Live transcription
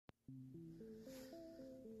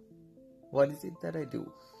What is it that I do?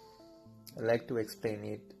 I like to explain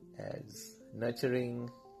it as nurturing,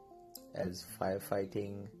 as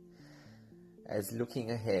firefighting, as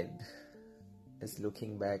looking ahead, as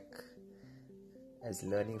looking back, as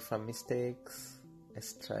learning from mistakes,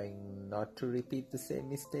 as trying not to repeat the same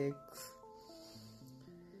mistakes.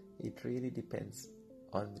 It really depends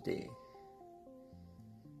on the day.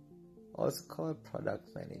 Also called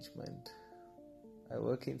product management. I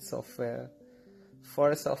work in software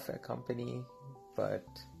for a software company, but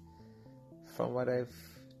from what I've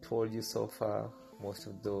told you so far, most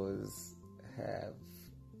of those have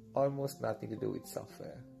almost nothing to do with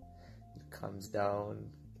software. It comes down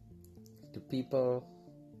to people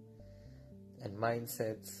and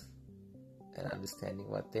mindsets and understanding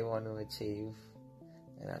what they want to achieve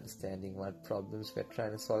and understanding what problems we're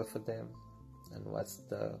trying to solve for them and what's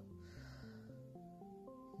the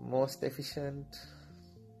most efficient.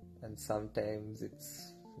 And sometimes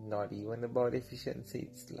it's not even about efficiency,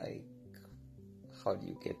 it's like, how do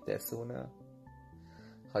you get there sooner?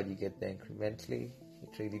 How do you get there incrementally?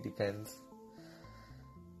 It really depends.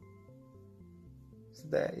 So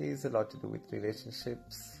there is a lot to do with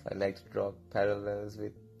relationships. I like to draw parallels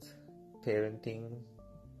with parenting,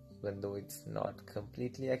 even though it's not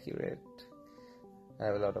completely accurate. I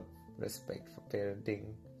have a lot of respect for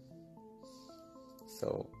parenting.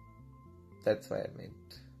 So that's why I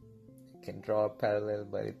meant I can draw a parallel,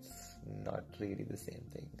 but it's not really the same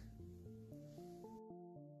thing.